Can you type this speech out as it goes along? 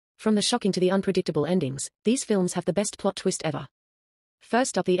From the shocking to the unpredictable endings, these films have the best plot twist ever.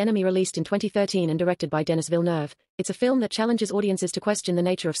 First up, The Enemy, released in 2013 and directed by Denis Villeneuve. It's a film that challenges audiences to question the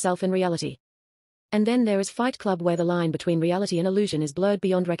nature of self and reality. And then there is Fight Club, where the line between reality and illusion is blurred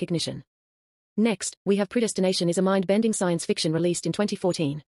beyond recognition. Next, we have Predestination, is a mind-bending science fiction released in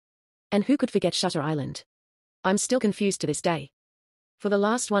 2014. And who could forget Shutter Island? I'm still confused to this day. For the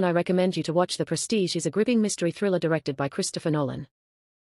last one, I recommend you to watch The Prestige, is a gripping mystery thriller directed by Christopher Nolan.